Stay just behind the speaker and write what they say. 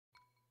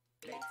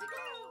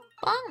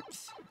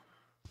Bumps.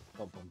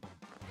 Boom, boom, boom.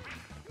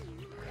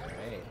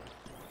 Alright.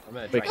 I'm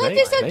gonna Wait, try. Look,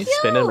 you're so can I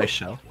spin in my cute.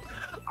 shell?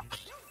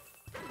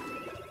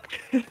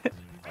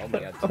 Oh my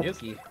god,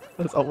 Tanuki.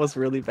 That's almost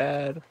really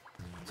bad.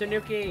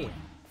 Tanuki!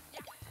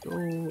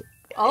 Oh,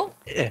 Oh,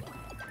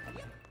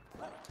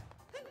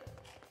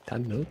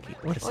 Tanuki.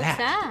 What is what's that?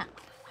 that?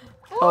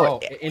 Oh,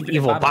 infinite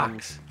evil bottom.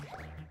 box.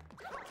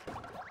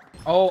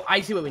 Oh,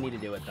 I see what we need to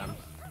do with them.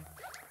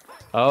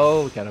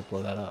 Oh, we gotta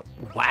blow that up.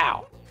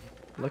 Wow.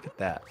 Look at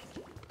that.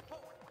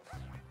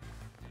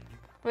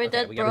 Wait, Okay,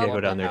 that we We gotta gotta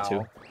broke. go down there too.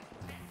 Ow.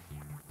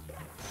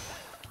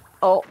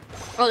 Oh,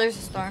 Oh, there's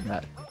a star.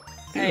 that.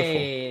 Beautiful.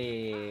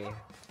 Hey!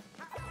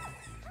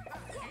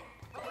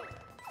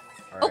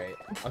 Alright.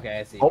 Okay,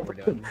 I see Oh. what we're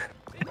doing.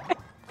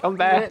 Come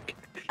back.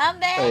 I'm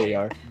There there. you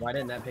are. Why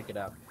didn't that pick it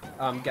up?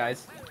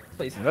 Guys,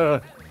 please. Uh,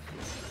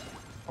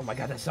 Oh my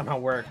god, that somehow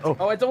worked. Oh.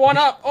 Oh, it's a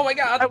one-up! Oh my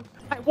god!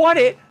 I want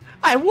it.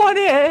 I want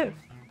it.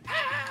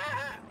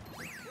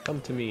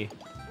 Come to me.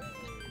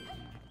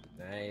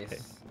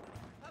 Nice.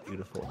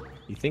 Beautiful.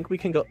 You think we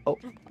can go? Oh,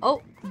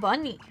 Oh,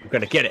 bunny. we're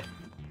gonna get it.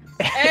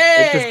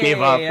 Hey! It just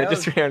gave up. That It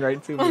just was- ran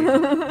right to me.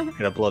 There's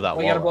Gonna blow that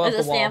We wall gotta blow up. up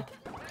a the wall. stamp.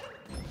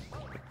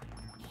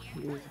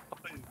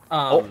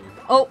 Oh.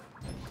 Oh,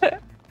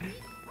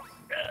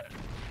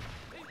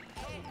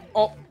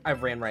 Oh, I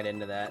ran right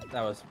into that.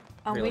 That was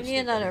really we need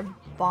stupid. another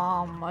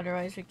bomb,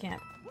 otherwise we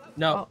can't.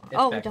 No, Oh, it's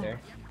oh, we back don't. there.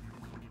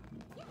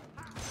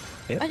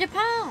 Yep. 100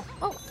 pounds.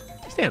 Oh,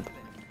 Stamp.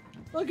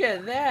 Look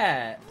at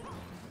that!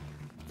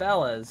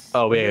 Fellas.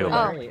 Oh, wait, we're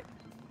doing wait.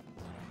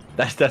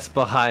 great. That's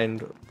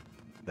behind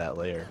that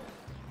layer.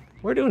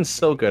 We're doing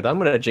so good. I'm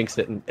gonna jinx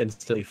it and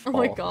instantly oh fall.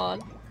 my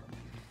god.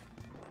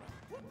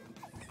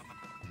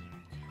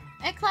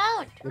 A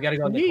cloud. We gotta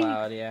go in the Yee.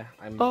 cloud, yeah.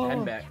 I'm Oh.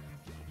 heading back.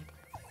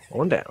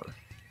 One down.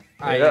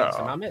 I Yeah.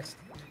 somehow missed.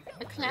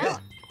 A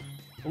cloud.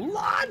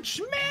 Launch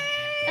me!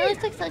 It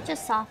looks like such a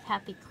soft,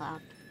 happy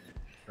cloud.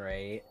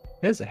 Right.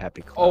 There's a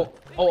happy cloud.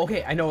 Oh,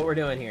 okay. I know what we're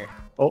doing here.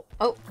 Oh,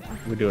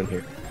 We're doing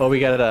here. Oh, we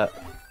got a.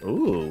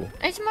 Ooh,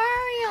 it's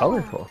Mario.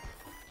 colorful.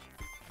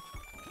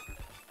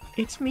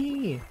 It's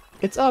me.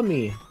 It's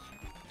me.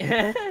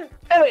 Hey,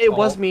 Oh, it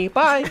was Oh. me.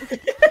 Bye.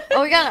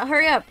 Oh, we gotta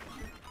hurry up.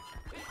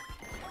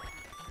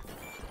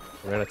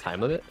 We're on a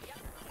time limit.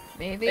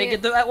 Maybe.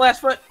 get to that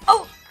last foot.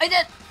 Oh, I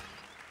did.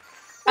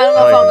 I don't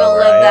know Oh, if I I'm know, gonna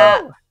live right?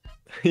 that.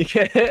 You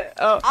can't.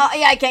 Oh. Oh,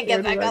 yeah, I can't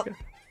get Where back did I up. go?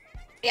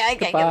 Yeah, I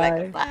can't get back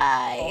up.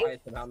 Bye. Oh, I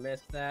somehow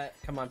missed that.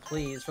 Come on,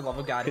 please, for the love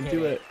of God, Can hit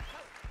do it.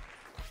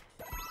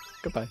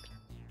 Goodbye.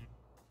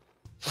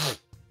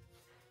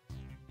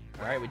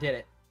 All right, we did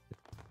it.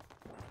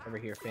 Over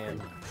here,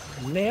 fam.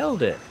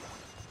 Nailed it.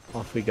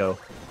 Off we go.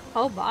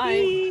 Oh,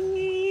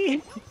 bye.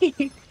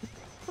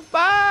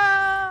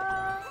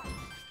 Bye.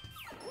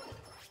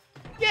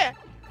 Yeah.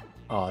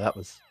 Oh, that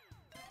was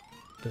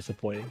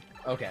disappointing.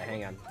 Okay,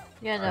 hang on.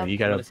 Yeah, no. Alright, you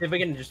gotta Let's see if we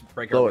can just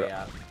break blow our it way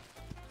out.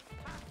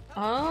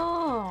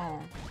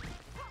 Oh.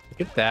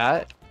 look at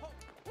that.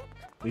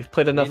 We've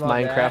played enough love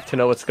Minecraft that. to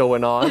know what's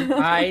going on.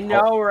 I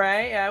know,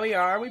 right? Yeah, we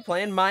are. We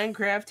playing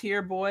Minecraft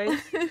here, boys.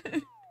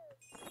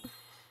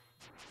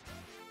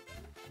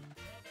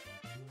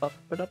 Up,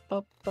 up,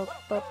 up,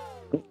 up, up.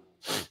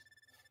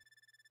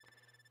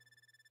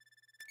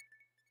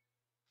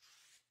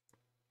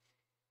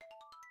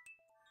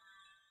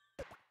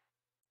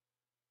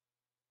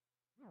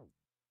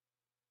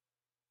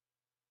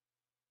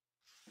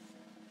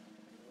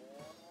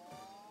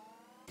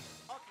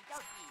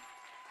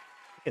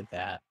 Look at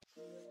that.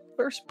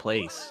 First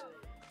place.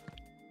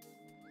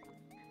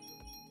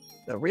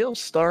 The real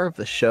star of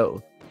the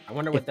show. I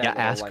wonder what If ya that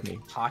little, ask like, me.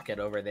 pocket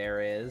over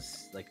there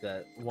is. Like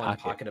the one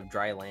Pocket. pocket of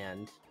dry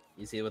land.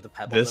 You see it with the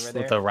pebbles This over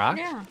there? with the rock?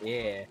 Yeah.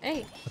 Yeah.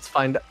 Hey. Let's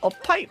find a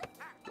pipe.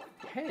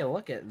 Hey,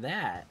 look at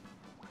that.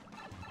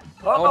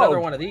 Oh, another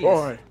one of these.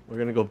 Boy. We're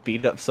gonna go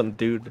beat up some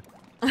dude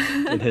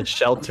in his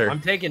shelter. I'm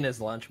taking his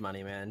lunch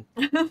money, man.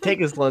 Take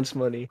his lunch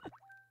money.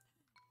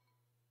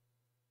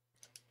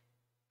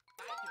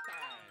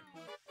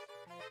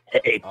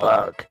 Hey, Oh.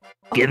 Bug.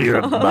 Give me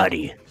your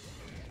money.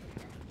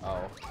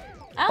 Oh.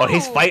 Oh,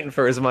 he's Ow. fighting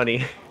for his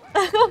money.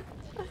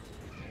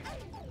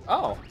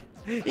 Oh.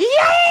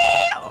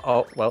 Yeah!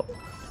 Oh, well.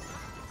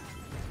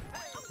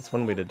 That's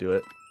one way to do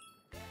it.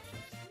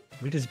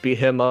 We just beat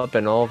him up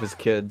and all of his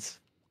kids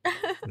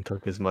and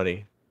took his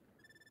money.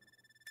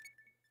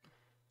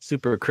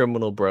 Super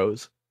criminal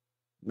bros.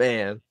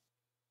 Man.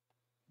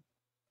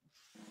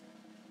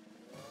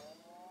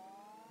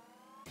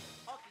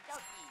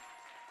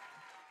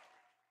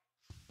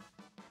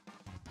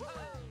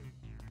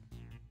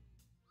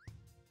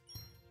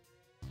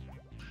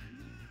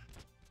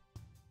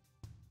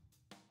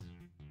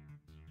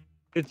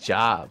 Good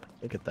job.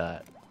 Look at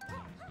that.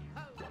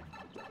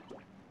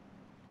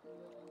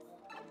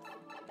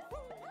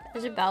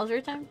 Is it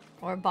Bowser time?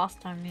 Or boss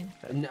time,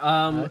 I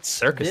mean? It's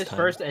circus this time.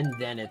 first, and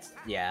then it's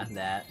yeah,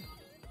 that.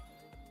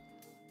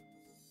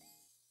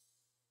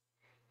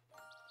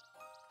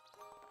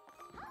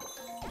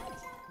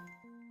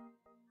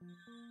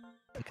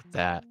 Look at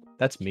that.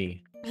 That's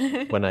me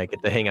when I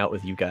get to hang out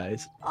with you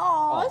guys.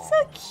 Oh. Oh, it's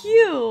so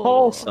cute.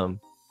 Wholesome.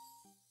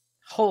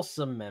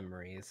 Wholesome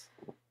memories.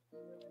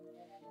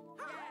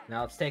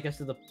 Now let's take us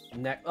to the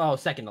next. Oh,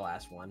 second to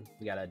last one.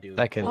 We gotta do.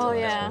 Second to Oh, last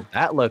yeah. one.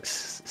 That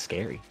looks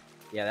scary.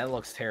 Yeah, that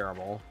looks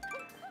terrible.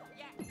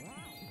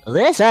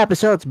 This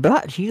episode's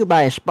brought to you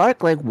by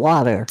sparkling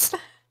water.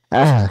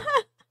 Ah.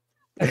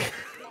 that,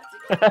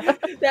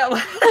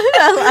 la-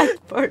 That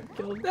last part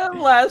killed. that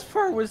last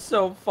part was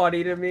so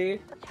funny to me.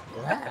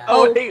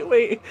 Oh,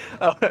 wait.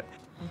 Oh,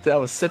 that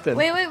was sipping.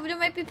 Wait, there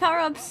might be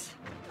power-ups.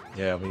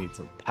 Yeah, we need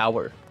some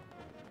power.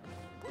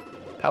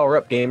 Power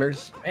up,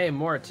 gamers. Hey,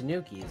 more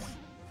Tanukis.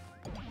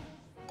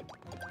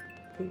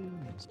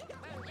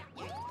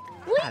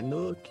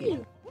 Tanuki.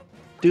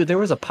 Dude, there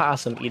was a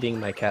possum eating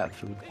my cat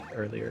food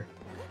earlier.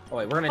 Oh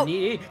wait, we're gonna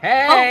need.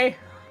 Hey.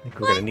 I think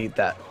we're gonna need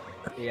that.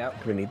 Yep.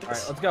 We're gonna need All right,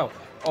 this. let's go.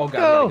 Oh god,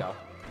 Go. here we go.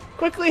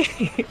 Quickly!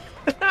 Do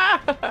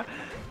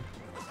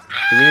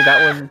we need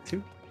that one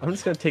too? I'm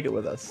just gonna take it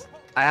with us.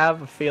 I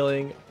have a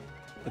feeling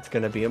it's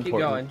gonna be Keep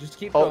important. going. Just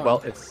keep Oh going.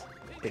 well,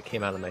 it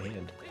came out of my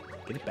hand.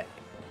 Get it back.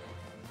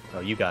 Oh,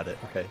 you got it.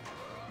 Okay.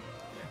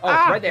 Oh,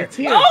 it's right there. it's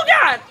here. Oh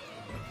god.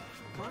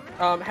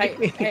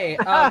 Hey,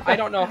 I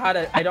don't know how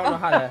to.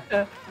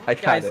 I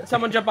got Guys, it.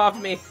 someone jump off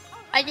of me.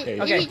 I did.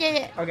 Okay. You did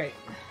it. Okay.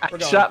 It we're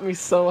going. shot me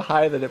so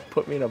high that it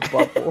put me in a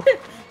bubble.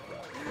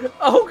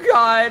 Oh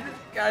god,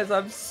 guys,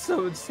 I'm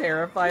so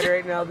terrified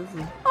right now. This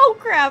is Oh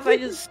crap! I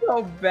just.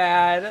 so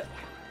bad.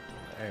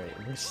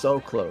 Alright, we're so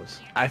close.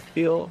 I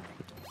feel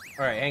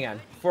All right, hang on.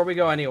 Before we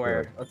go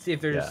anywhere, Good. let's see if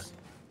there's. Yeah.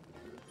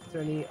 Is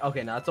there any?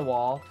 Okay, no, it's a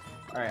wall.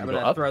 All right, I'm Go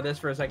gonna up? throw this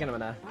for a second. I'm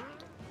gonna.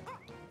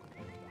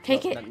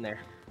 Take Oh, it. nothing there.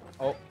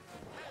 Oh,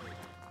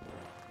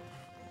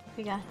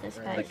 We got this,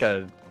 guys. like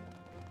a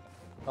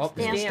oh,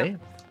 Stamp.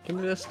 stamp. Give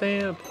me the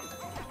stamp.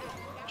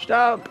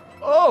 Stop.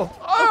 Oh!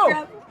 Oh Oh!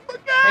 crap!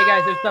 Hey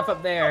guys, there's stuff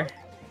up there.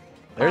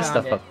 There's Found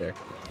stuff it. up there.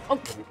 Oh,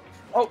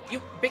 Oh,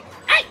 you big.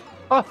 Hey,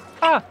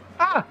 Ah!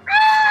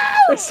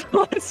 There's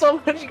so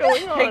much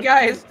going on. hey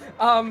guys.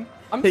 I'm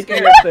Take me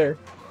scared. up there.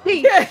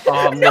 Yeah.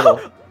 Oh, middle.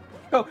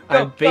 Go,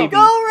 I'm go, baby. go.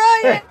 go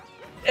Ryan!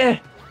 Eh.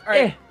 All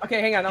right.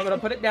 Okay, hang on. I'm gonna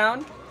put it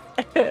down.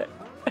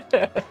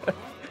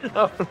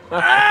 Oh,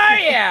 Ah,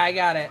 yeah, I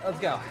got it. Let's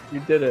go.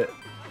 you did it.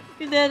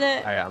 You did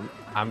it.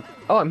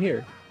 I'm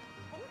here.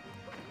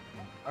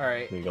 All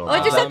right. Can we go Oh,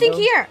 there's down? something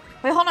here.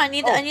 Wait, hold on. I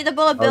need the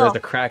bullet Oh, bill. there's a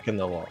crack in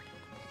the wall.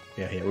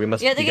 Yeah, we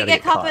must. Yeah, we they can gotta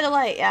get caught by the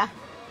light. Yeah.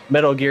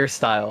 Metal Gear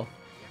style.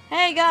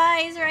 Hey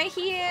guys, right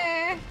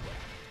here.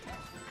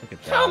 Look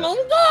at that. Come on,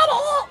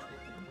 Donald.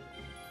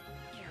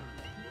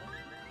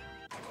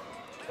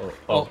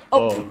 Oh.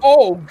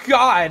 Oh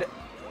God!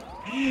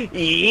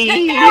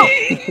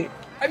 That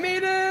I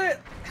made it.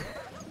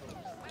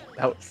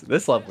 was,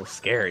 this level's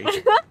scary.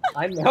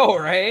 I know,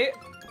 right?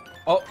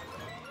 Oh,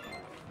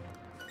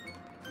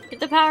 Get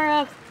the power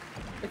up.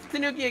 it's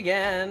Tanuki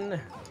again.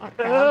 Oh,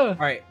 crap. All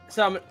right,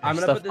 so I'm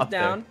gonna stuff put this up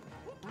there. down.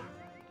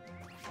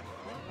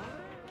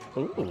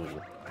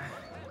 Ooh.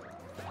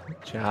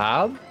 Good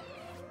job.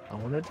 I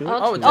want to do it.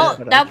 Oh, too, oh,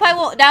 but I that'll probably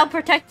will, that'll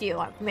protect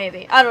you.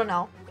 Maybe I don't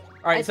know.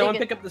 All right, I someone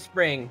think pick up the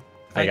spring.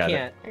 I got it.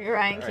 can't.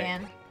 Ryan All right.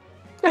 can.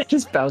 I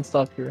just bounced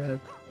off your head.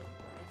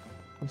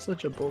 I'm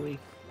such a bully.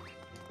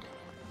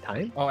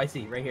 Time? Oh, I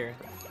see, right here.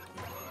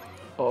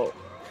 Oh.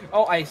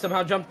 Oh, I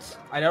somehow jumped.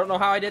 I don't know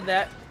how I did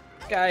that.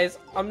 Guys,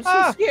 I'm so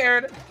Ah.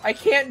 scared. I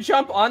can't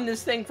jump on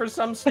this thing for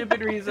some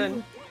stupid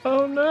reason.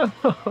 Oh no.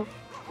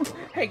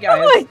 Hey guys.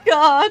 Oh my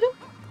god.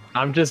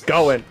 I'm just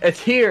going. It's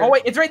here. Oh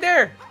wait, it's right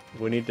there.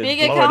 We need to We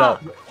get blow it caught.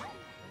 up.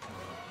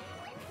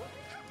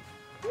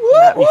 Whoop,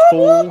 Let me whoop,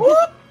 fool. whoop,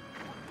 whoop.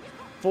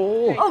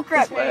 Fool. Oh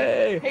crap. This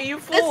way. Hey, you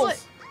This fools! way.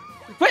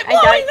 Quit I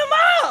died. blowing them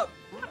up!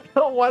 I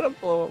don't want to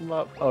blow him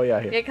up. Oh yeah,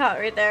 here. Get caught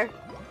right there.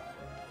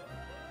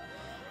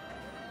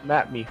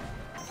 Map me.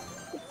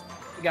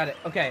 You got it.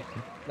 Okay.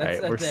 That's,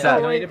 Alright, we're that's it. set. I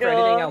don't need it for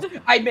anything else.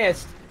 I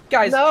missed.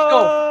 Guys,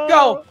 No!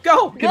 go! You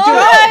Go, can do it. You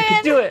Ryan!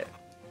 can do it.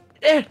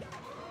 Eh.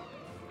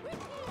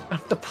 I'm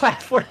the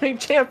platforming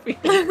champion.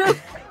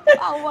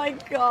 Oh my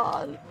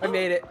god. I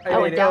made it. I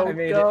Oh, made it. down. I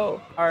made it.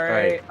 Go.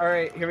 Alright,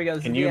 alright. Here we go.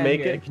 This Can is you the end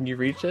make here. it? Can you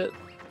reach it?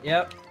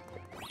 Yep.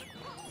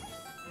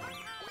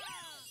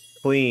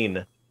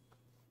 Clean.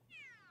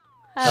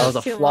 That was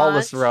a too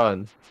flawless much.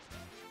 run.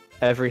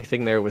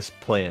 Everything there was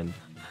planned.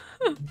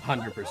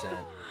 100%.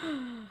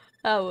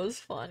 That was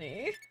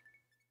funny.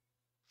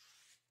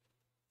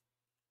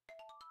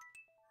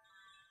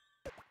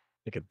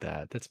 Look at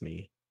that. That's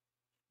me.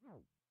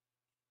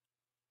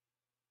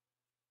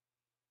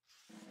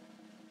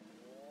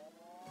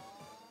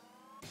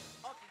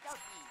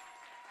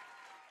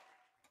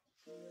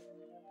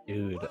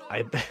 Dude,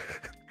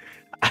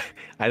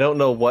 I don't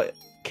know what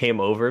came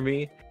over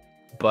me,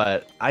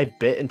 but I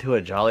bit into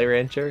a Jolly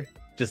Rancher,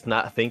 just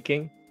not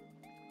thinking.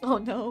 Oh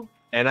no.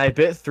 And I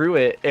bit through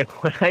it, and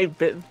when I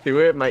bit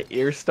through it, my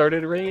ears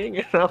started ringing,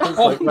 and I was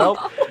Oh, like,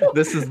 well,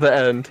 this is the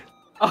end.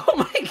 Oh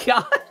my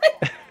god!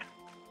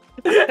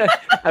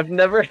 I've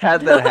never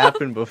had that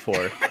happen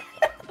before.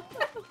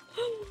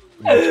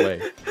 Which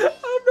way? I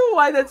don't know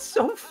why that's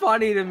so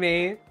funny to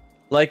me.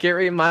 Like it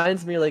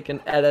reminds me like an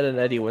Ed, Ed and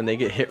Eddie when they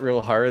get hit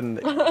real hard and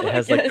it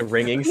has like the Yes.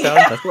 ringing sound.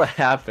 That's what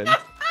happens.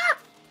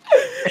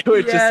 It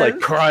would just like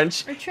Yes.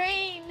 crunch. Our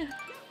train.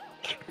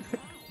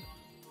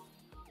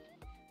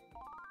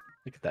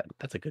 Look at that.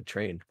 That's a good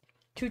train.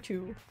 Choo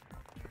choo.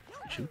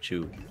 Choo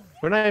choo.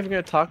 We're not even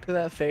gonna talk to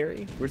that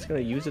fairy. We're just gonna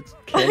use its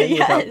cannon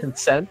without Yes.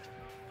 consent.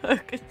 Oh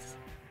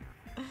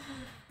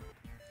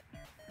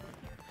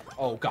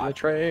On the god.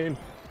 train.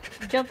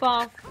 Jump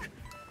off.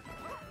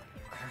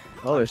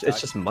 Oh, it's stuck.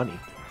 just money.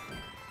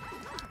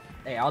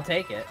 Hey, I'll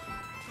take it.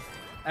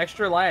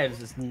 Extra lives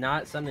is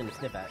not something to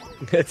sniff at.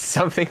 It's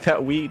something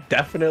that we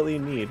definitely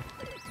need.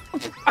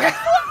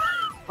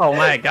 Oh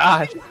my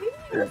gosh.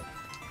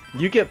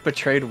 You get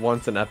betrayed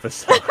once an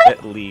episode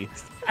at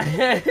least.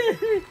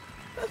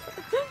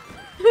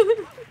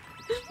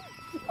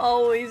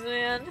 Always,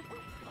 man.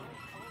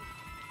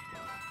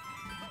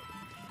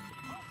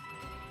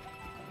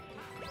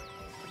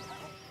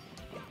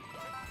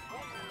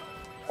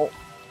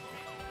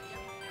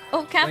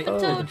 Oh, Captain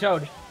Wait, Toad.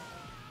 Toad.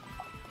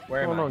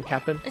 Where am Hold I? on,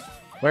 Captain.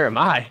 Where am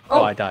I?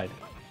 Oh, Oh. I died.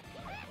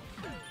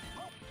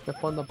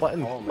 Step on the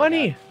button. Oh my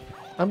Money!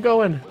 I'm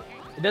going.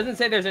 It doesn't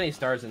say there's any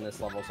stars in this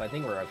level, so I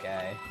think we're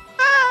okay.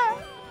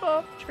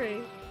 Oh,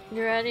 train.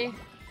 You ready?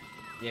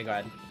 Yeah, go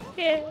ahead.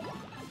 Yeah.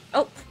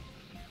 Oh.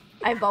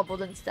 I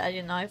bubbled instead,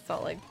 you know, I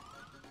felt like.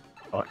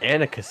 Oh,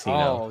 and a casino.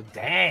 Oh,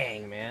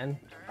 dang, man.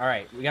 All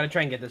right, we gotta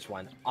try and get this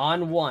one.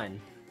 On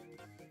 1.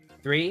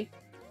 3,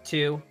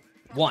 2,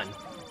 1.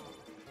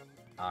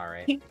 All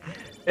right.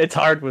 It's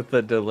hard with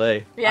the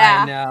delay. I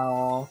Yeah.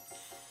 know.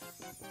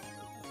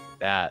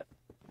 That.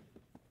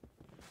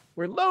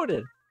 We're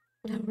loaded.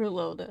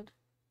 Reloaded.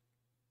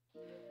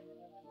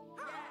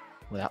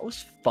 Well, that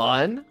was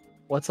fun.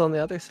 What's on the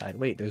other side?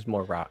 Wait, there's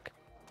more rock.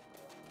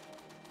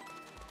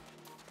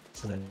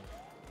 So then...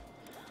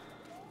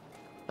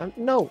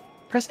 no!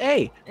 Press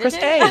A! Press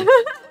A!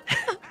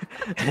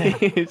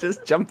 He's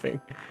just jumping.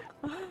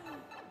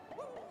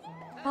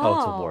 Oh,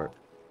 it's a warp.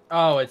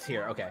 Oh, it's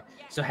here. Okay.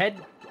 So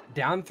head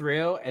down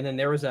through, and then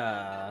there was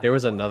a... There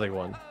was another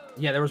one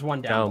Yeah, there was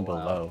one down, down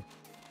below.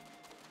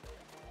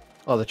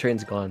 Oh, the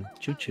train's gone.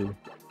 Choo choo.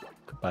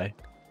 Goodbye.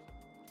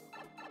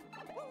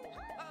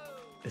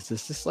 Is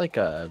this just like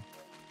a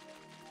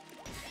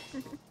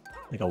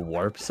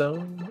warp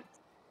zone?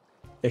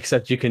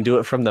 Except you can do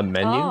it from the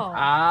menu. Oh.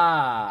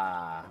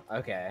 Ah,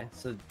 okay.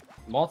 So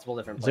multiple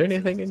different Is there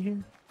places. anything in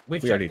here?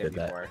 We've We checked already it did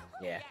that. before.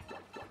 Yeah.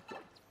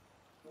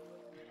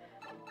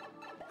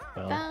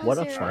 Well, what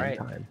a Bowser. fun Alright.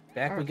 time.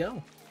 Back we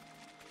go.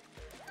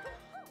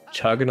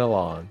 Chugging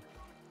along.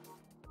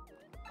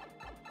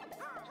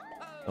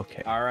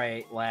 Okay. All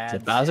right, lads.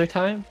 Is it Bowser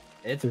time?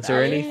 It's Is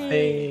there Bowser time.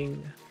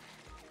 anything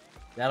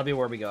That'll be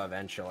where we go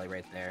eventually,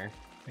 right there.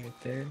 right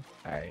there?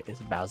 Alright, it's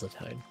Bowser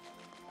time.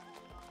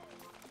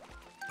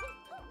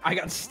 I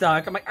got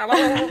stuck. I'm like,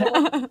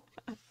 oh,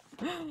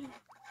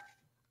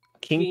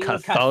 King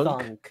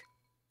Kathunk.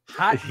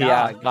 Hot dog.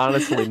 Yeah,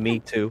 honestly, me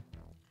too.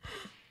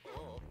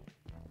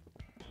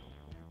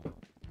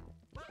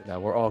 Yeah,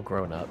 we're all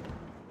grown up.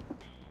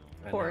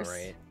 I know, course.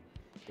 right?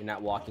 You're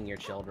not walking your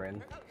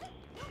children.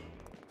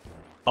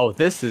 Oh,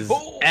 this is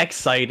Oh.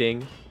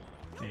 exciting.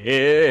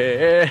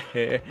 Yeah.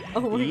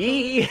 Oh my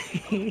Yee-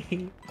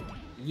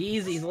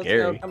 Yeezys, let's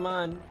Scary. go. Come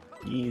on.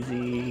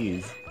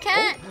 Yeezys.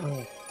 Cat.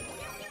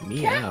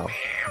 Meow.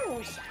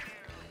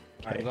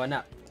 Alright, I'm going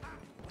up.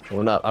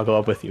 Going up. I'll go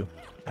up with you.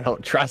 I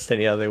don't trust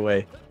any other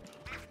way.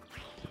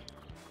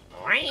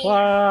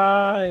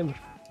 Climb.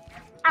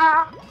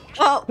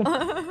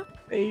 Oh.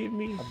 Save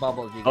me. I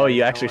bubbled you. Oh, guys, you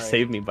don't actually worry.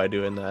 saved me by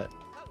doing that.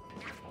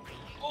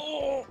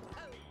 Oh.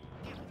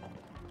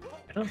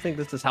 I don't think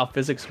this is how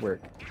physics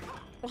work.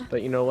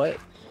 But you know what?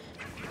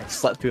 I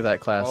slept through that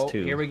class Oh,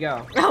 too. here we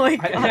go. Oh my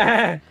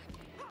god.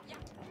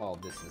 Oh,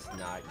 this is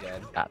not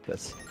good. Got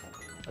this.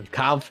 I'm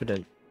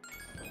confident.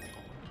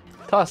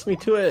 Toss me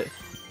to it.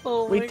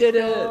 Oh We my did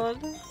it.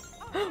 god.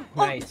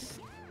 Nice.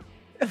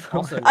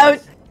 Also, I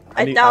nice.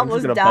 I need- I'm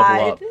just almost gonna bubble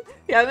died. up.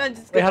 Yeah, I'm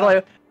just Wait, how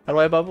do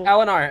I bubble?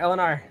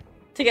 Eleanor.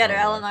 together,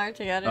 Eleanor,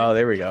 together. Oh,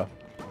 there we go.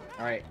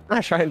 All right, I'm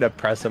not trying to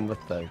press him with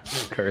the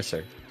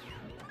cursor.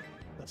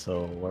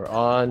 So we're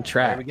on there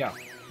track. we go.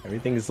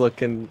 Everything's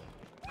looking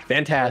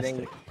fantastic.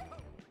 Everything-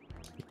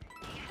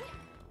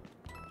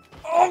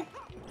 Oh!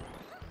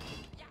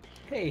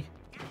 Hey,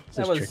 This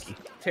that is was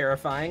tricky.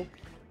 terrifying.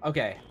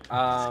 Okay.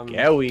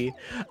 Scary.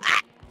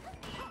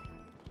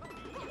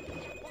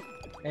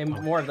 Hey,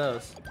 more of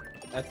those.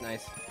 That's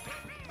nice.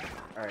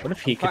 All right. What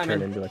if he could turn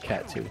climbing. into a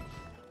cat too?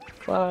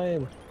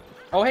 Climb.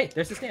 Oh, hey,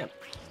 there's the stamp.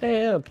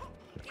 Stamp.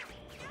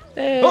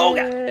 Oh,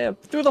 God.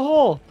 Stamp. Through the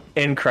hole.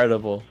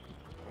 Incredible.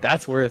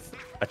 That's worth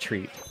a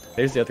treat.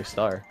 There's the other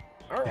star.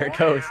 There it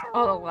goes.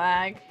 Oh, the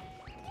lag.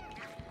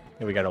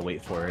 And we gotta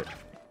wait for it.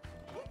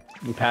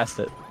 We passed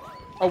it.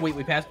 Oh wait,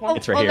 we passed one.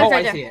 It's right Oh, here. there's Oh, right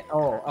I there. see it.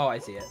 Oh, I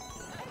see it.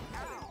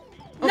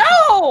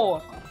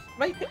 No!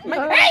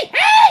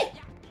 Hey!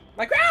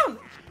 My crown!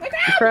 My The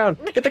crown! crown.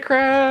 Get the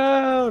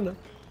crown.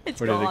 It's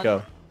Where did gone. it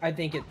go? I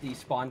think it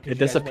despawned because It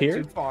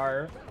disappeared? too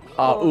far.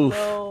 Oh, oof.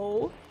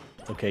 No.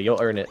 Okay,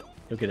 you'll earn it.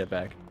 You'll get it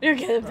back. You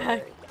get it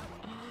back.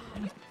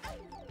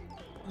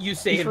 You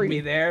saved free. me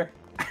there.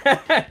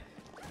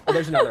 Oh,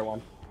 there's another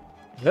one.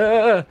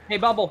 Ah, Hey,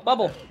 Bubble,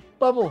 Bubble.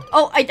 bubble.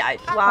 Oh, I died.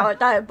 Wow, I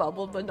died of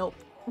bubble, but nope.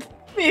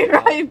 Me and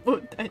Ryan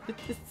both died at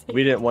the same.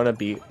 We didn't want to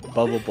be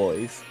bubble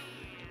boys.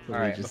 So All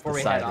right, before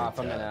we head off,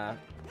 I'm gonna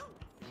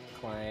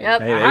climb.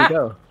 Yep. Hey, there Aha! you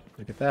go.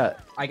 Look at that.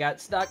 I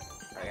got stuck.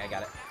 All right, I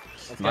got it.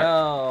 Let's Smart.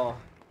 go.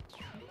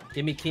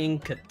 Gimme King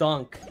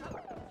Kathunk.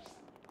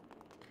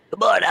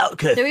 Come on out,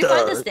 Did we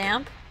find the Kathunk.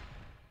 stamp?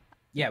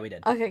 Yeah, we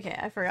did. Okay, okay,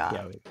 I forgot.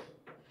 Yeah.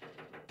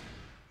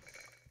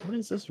 What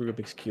is this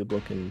Rubik's Cube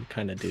looking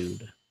kind of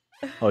dude?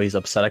 Oh, he's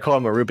upset. I called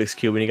him a Rubik's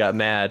Cube and he got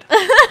mad.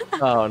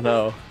 Oh,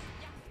 no.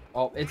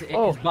 Oh, it's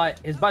Oh. his butt.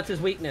 His butt's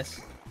his weakness.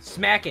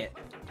 Smack it.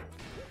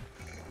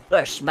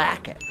 Let's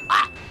smack it.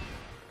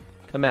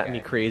 Come at me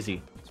Okay.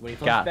 crazy. So when he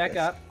floats Got back this.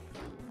 up,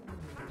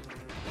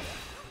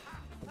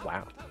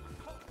 Wow.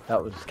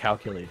 That was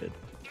calculated.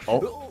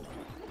 Oh.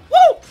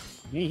 woo!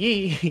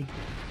 Yee.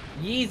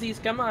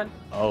 Yeezys, come on.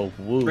 Oh,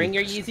 woo. Bring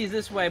your Yeezys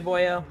this way,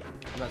 boyo.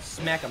 I'm gonna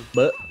smack him.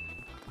 But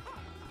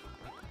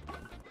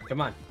Come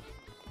on.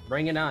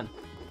 Bring it on.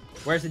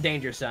 Where's the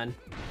danger, son?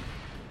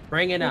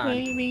 Bring it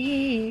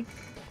on.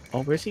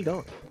 Oh, where's he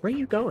going? Where are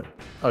you going?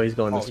 Oh, he's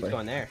going Oh, this he's way.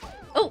 going there.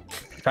 Oh,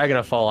 He's probably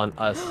gonna fall on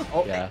us.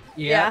 Oh, Yeah.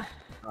 Yeah.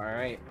 All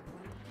right.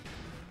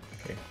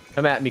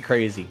 Come at me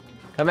crazy.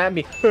 Come at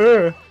me.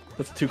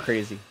 That's too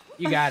crazy.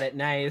 You got it.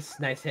 Nice.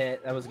 Nice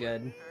hit. That was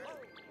good.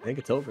 I think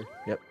it's over.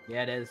 Yep.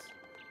 Yeah, it is.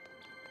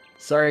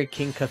 Sorry,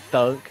 King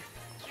Kathunk.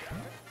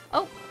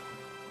 oh.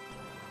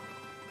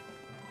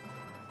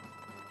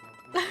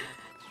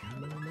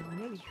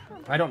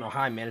 I don't know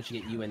how I managed to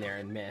get you in there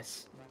and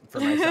miss for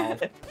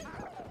myself.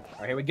 All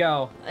right, here we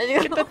go.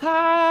 Get the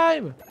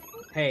time.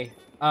 Hey,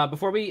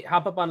 before we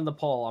hop up onto the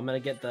pole, I'm gonna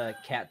get the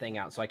cat thing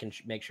out so I can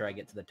make sure I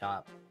get to the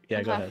top.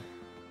 Yeah, go Okay. ahead.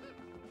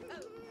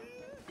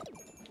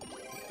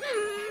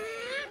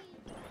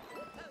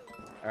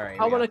 All right.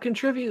 I want to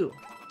contribute.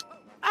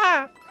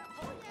 Ah.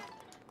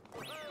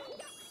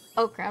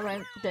 Oh crap!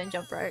 I didn't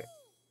jump right.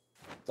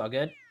 It's all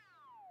good.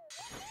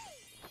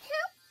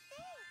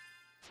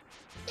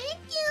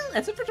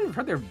 That's the first time I've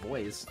heard their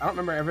voice. I don't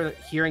remember ever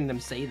hearing them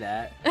say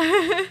that.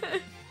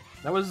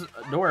 That was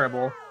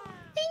adorable.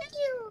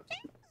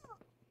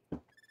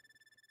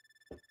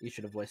 You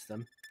should have voiced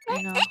them.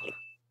 I know.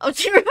 Oh,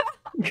 true.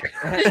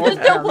 There's Well,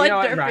 just the you one know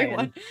what, derpy Ryan?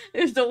 one.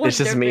 There's the one It's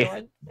just derpy me.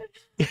 one.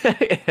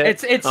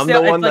 It's I'm still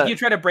the it's one like that you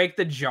try to break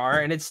the jar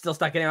and it's still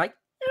stuck in there. Like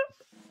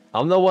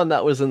I'm the one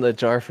that was in the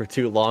jar for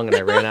too long and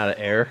I ran out of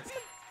air.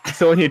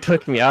 So when you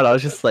took me out, I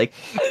was just like,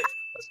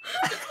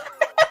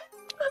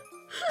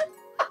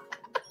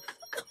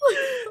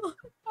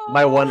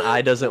 my one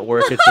eye doesn't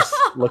work. It's just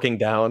looking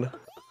down.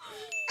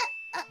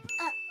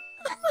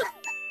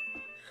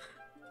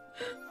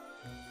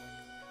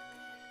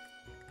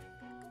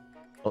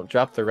 Don't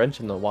drop the wrench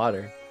in the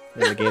water,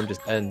 and the game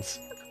just ends.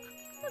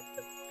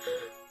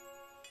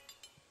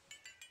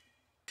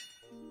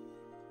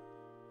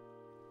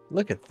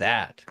 Look at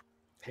that.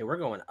 hey, we're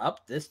going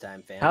up this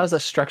time, fam. How is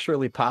that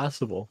structurally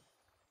possible?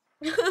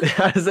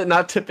 How is it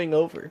not tipping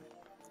over?